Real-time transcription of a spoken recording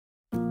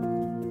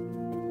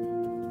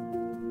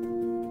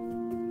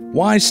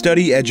Why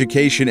study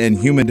education and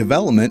human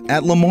development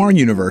at Lamar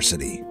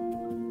University?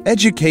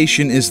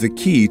 Education is the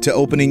key to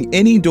opening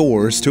any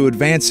doors to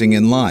advancing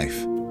in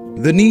life.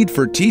 The need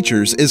for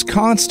teachers is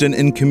constant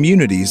in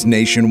communities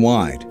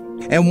nationwide.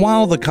 And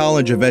while the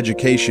College of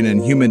Education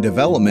and Human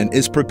Development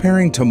is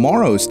preparing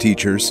tomorrow's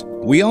teachers,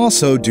 we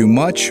also do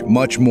much,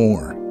 much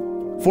more.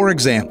 For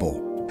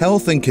example,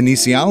 health and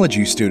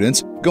kinesiology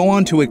students go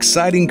on to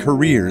exciting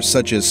careers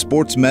such as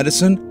sports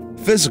medicine,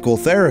 physical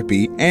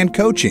therapy, and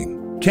coaching.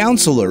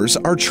 Counselors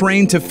are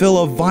trained to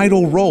fill a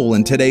vital role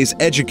in today's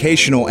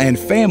educational and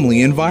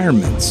family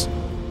environments.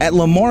 At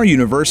Lamar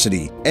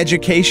University,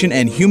 education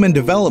and human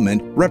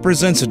development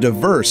represents a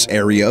diverse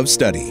area of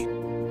study.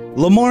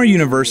 Lamar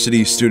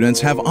University students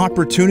have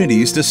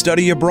opportunities to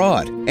study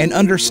abroad and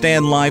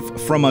understand life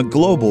from a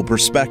global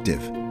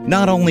perspective.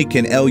 Not only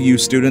can LU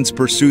students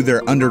pursue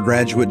their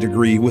undergraduate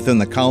degree within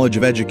the College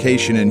of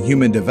Education and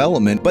Human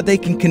Development, but they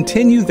can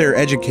continue their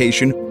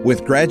education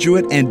with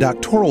graduate and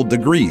doctoral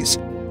degrees.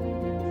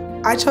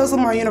 I chose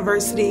Lamar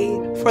University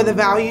for the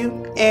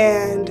value,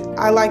 and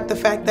I like the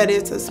fact that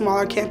it's a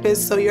smaller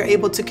campus, so you're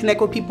able to connect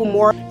with people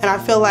more. And I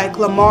feel like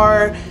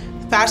Lamar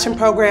fashion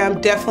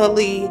program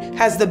definitely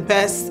has the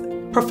best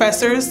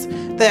professors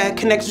that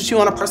connect with you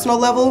on a personal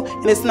level,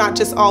 and it's not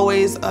just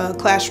always a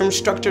classroom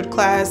structured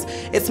class.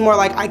 It's more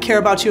like, I care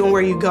about you and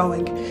where you're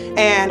going,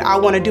 and I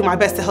want to do my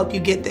best to help you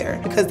get there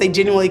because they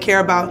genuinely care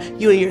about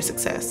you and your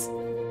success.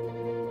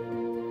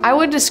 I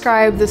would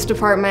describe this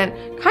department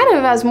kind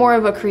of as more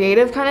of a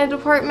creative kind of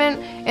department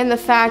in the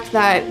fact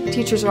that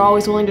teachers are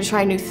always willing to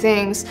try new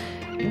things.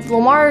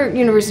 Lamar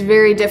University is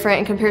very different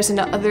in comparison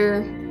to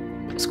other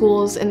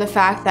schools in the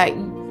fact that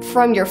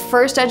from your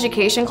first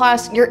education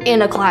class, you're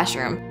in a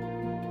classroom.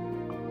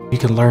 You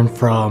can learn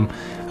from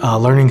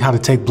learning how to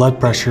take blood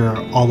pressure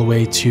all the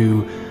way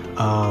to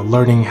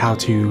learning how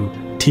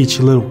to teach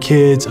little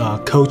kids,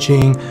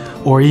 coaching,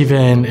 or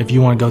even if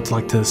you want to go to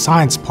like the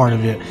science part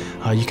of it,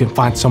 you can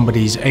find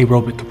somebody's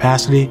aerobic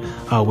capacity,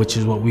 which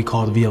is what we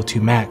call the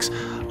VO2 max.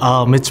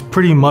 It's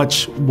pretty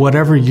much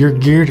whatever you're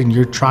geared and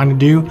you're trying to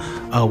do,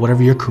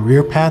 whatever your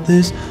career path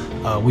is,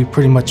 we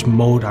pretty much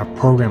mold our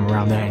program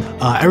around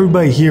that.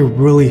 Everybody here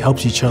really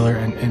helps each other,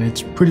 and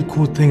it's a pretty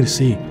cool thing to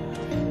see.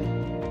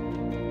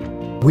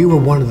 We were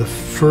one of the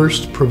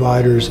first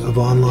providers of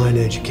online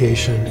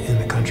education in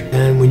the country.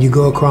 And when you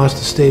go across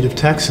the state of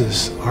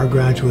Texas, our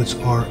graduates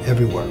are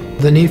everywhere.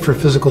 The need for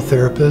physical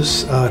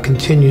therapists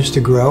continues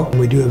to grow.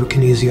 We do have a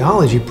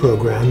kinesiology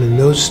program, and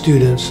those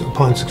students,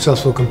 upon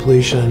successful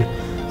completion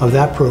of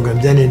that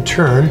program, then in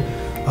turn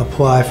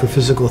apply for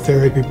physical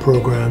therapy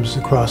programs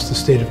across the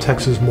state of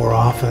Texas more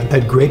often.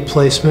 Had great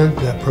placement.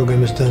 That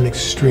program has done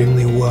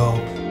extremely well.